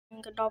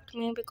saying adopt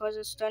me because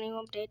it's the new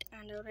update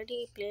and I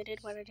already played it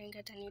but I didn't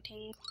get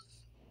anything.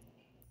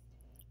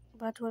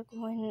 But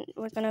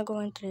we're gonna go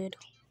and trade.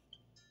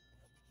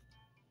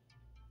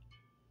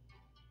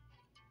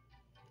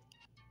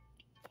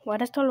 Why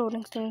does the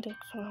loading thing take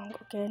so long?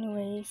 Okay,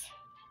 anyways.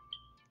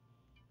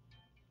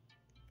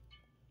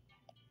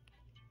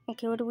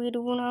 Okay, what do we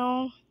do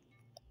now?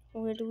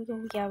 Where do we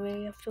go? Yeah,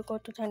 we have to go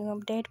to the new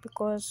update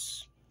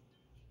because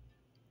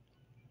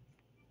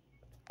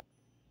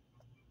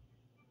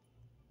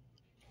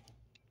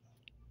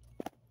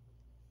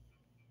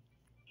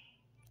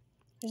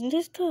isn't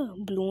this the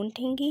balloon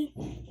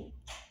thingy?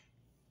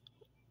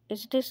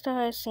 Is this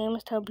the same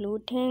as the blue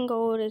thing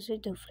or is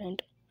it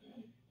different?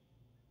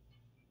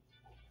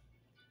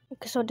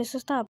 Okay, so this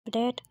is the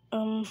update.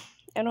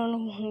 I don't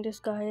know who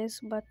this guy is,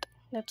 but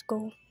let's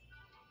go.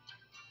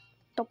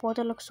 The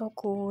portal looks so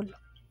cool.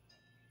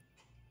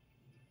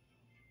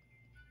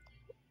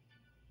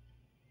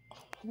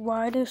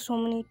 Why there's so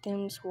many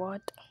things?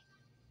 What?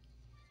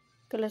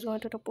 Okay, let's go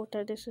into the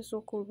portal. This is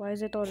so cool. Why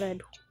is it all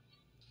red?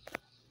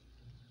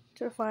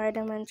 It's a fire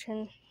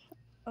dimension.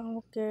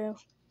 Okay.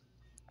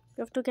 You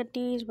have to get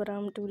these, but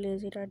I'm too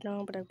lazy right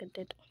now, but I'll get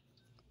it.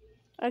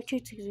 Actually,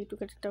 it's easy to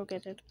get it. I'll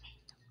get it.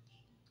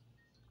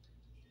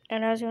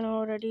 And as you know,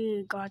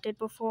 already got it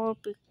before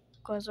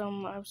because I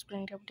was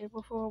playing the update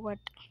before, but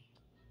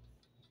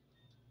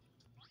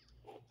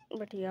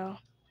yeah.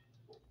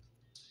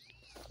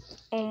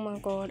 Oh my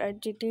god, I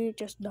GT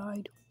just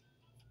died.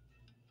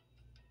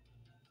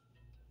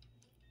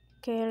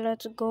 Okay,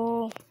 let's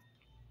go.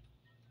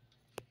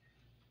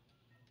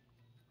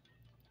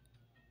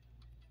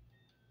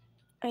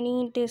 I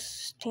need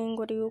this thing.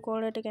 What do you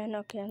call it again?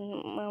 Okay, I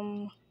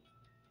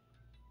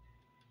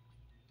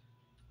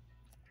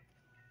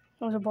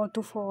was about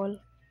to fall.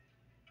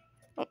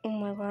 Oh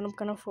my god, I'm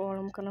gonna fall.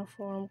 I'm gonna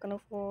fall. I'm gonna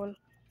fall.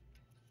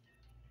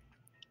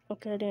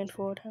 Okay, I didn't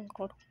fall. Thank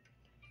god.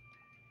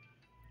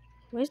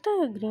 Where's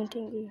the green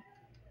thingy?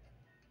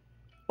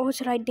 Oh,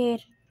 it's right there.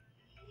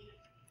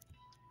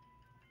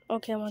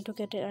 Okay, I want to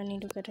get it. I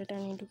need to get it. I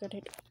need to get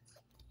it.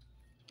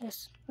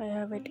 Yes, I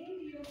have it.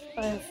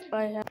 I have.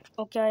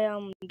 Okay,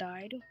 I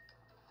died.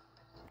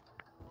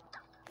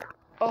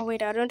 Oh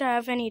wait, I don't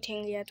have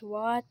anything yet.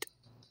 What?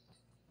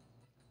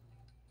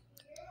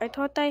 I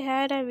thought I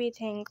had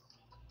everything.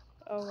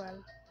 Oh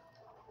well.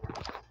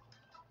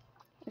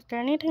 Is there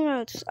anything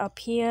else up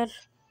here?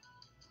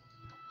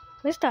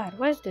 What's that?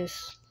 What is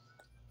this?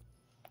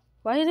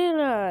 Why is there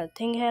a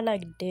thing here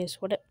like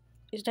this? What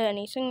is there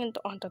anything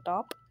on the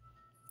top?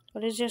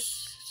 Or is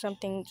just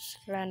something just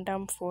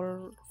random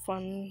for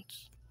fun?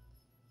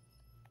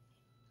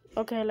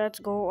 Okay, let's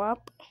go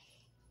up.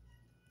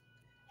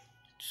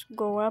 Let's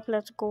go up.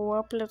 Let's go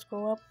up. Let's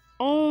go up.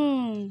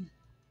 Oh,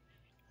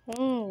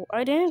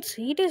 I didn't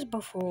see this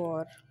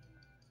before.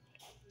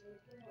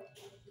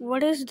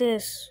 What is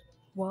this?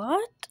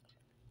 What?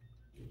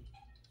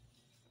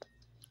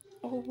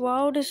 Oh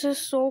wow, this is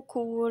so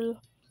cool.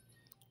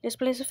 This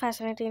place is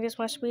fascinating. This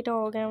must be the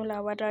organ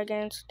lava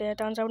dragons. There are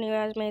tons of new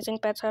amazing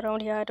pets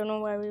around here. I don't know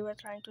why we were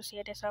trying to see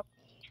this up.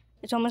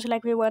 It's almost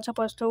like we weren't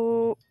supposed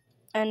to,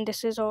 and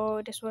this was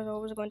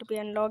always going to be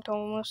unlocked.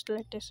 Almost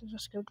like this is a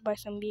script by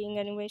some being.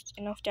 Anyways,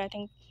 enough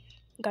chatting.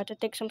 Gotta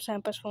take some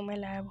samples for my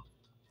lab.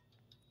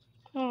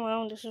 Oh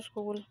wow, this is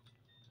cool.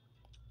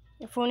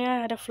 If only I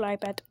had a fly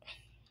pet.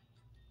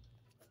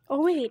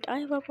 Oh wait, I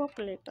have a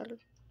proper little.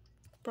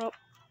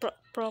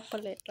 Proper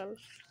little.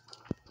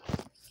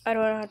 I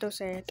don't know how to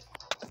say it.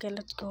 Okay,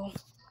 let's go.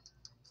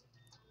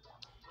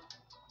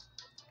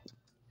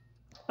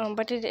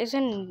 But it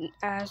isn't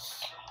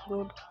as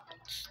good.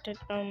 It's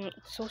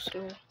so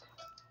slow.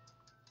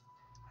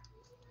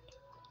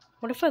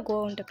 What if I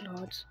go on the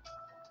clouds?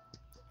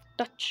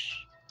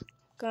 Touch.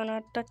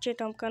 Gonna touch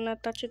it. I'm gonna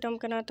touch it. I'm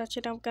gonna touch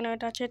it. I'm gonna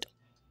touch it.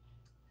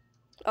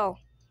 Oh,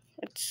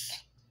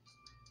 it's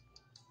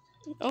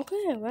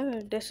okay.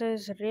 Well, this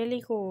is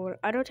really cool.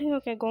 I don't think I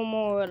can go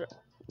more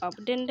up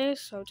than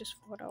this, so just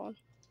fall down.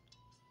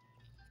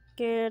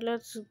 Okay,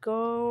 let's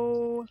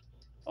go.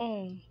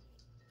 Oh.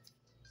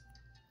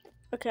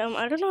 Okay,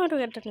 I don't know how to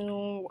get the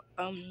new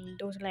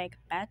those like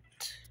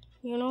bats,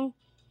 you know,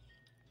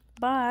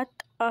 but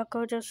I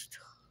could just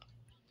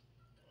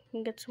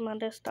get some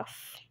other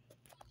stuff.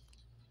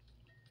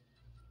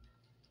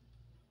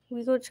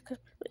 We could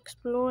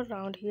explore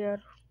around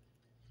here.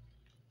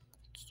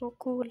 It's so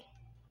cool.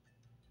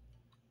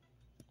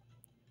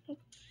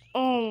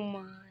 Oh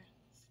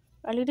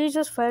my! LED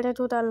just fell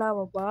into the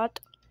lava bath.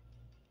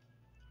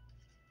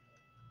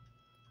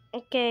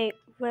 Okay,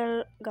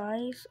 well,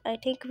 guys, I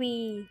think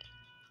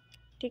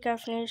I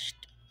finished.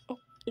 Oh,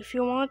 if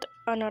you want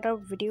another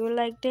video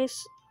like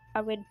this,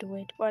 I will do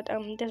it. But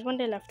there's one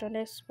day left on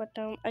this. But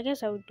I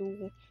guess I will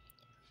do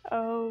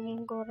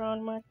go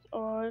around my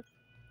or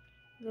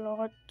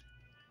lot.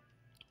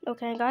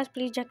 Okay, guys,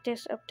 please check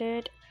this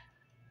update.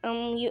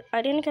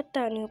 I didn't get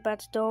the new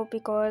pets though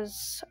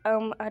because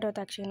I don't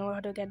actually know how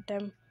to get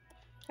them.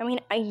 I mean,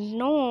 I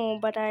know,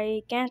 but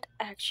I can't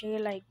actually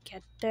like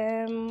get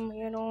them,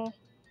 you know.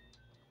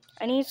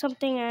 I need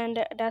something,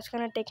 and that's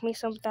gonna take me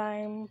some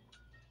time,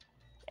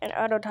 and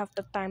I don't have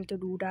the time to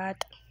do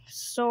that.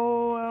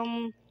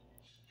 So,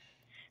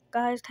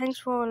 guys, thanks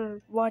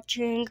for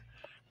watching.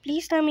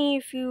 Please tell me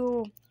if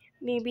you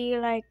maybe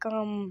like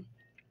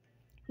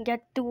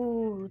get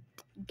to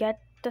get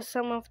the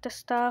some of the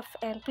stuff,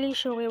 and please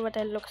show me what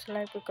it looks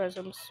like because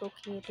I'm so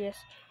curious.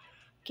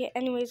 Okay,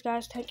 anyways,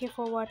 guys, thank you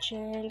for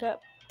watching.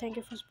 Thank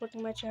you for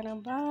supporting my channel.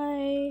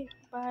 Bye.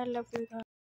 Bye. Love you guys.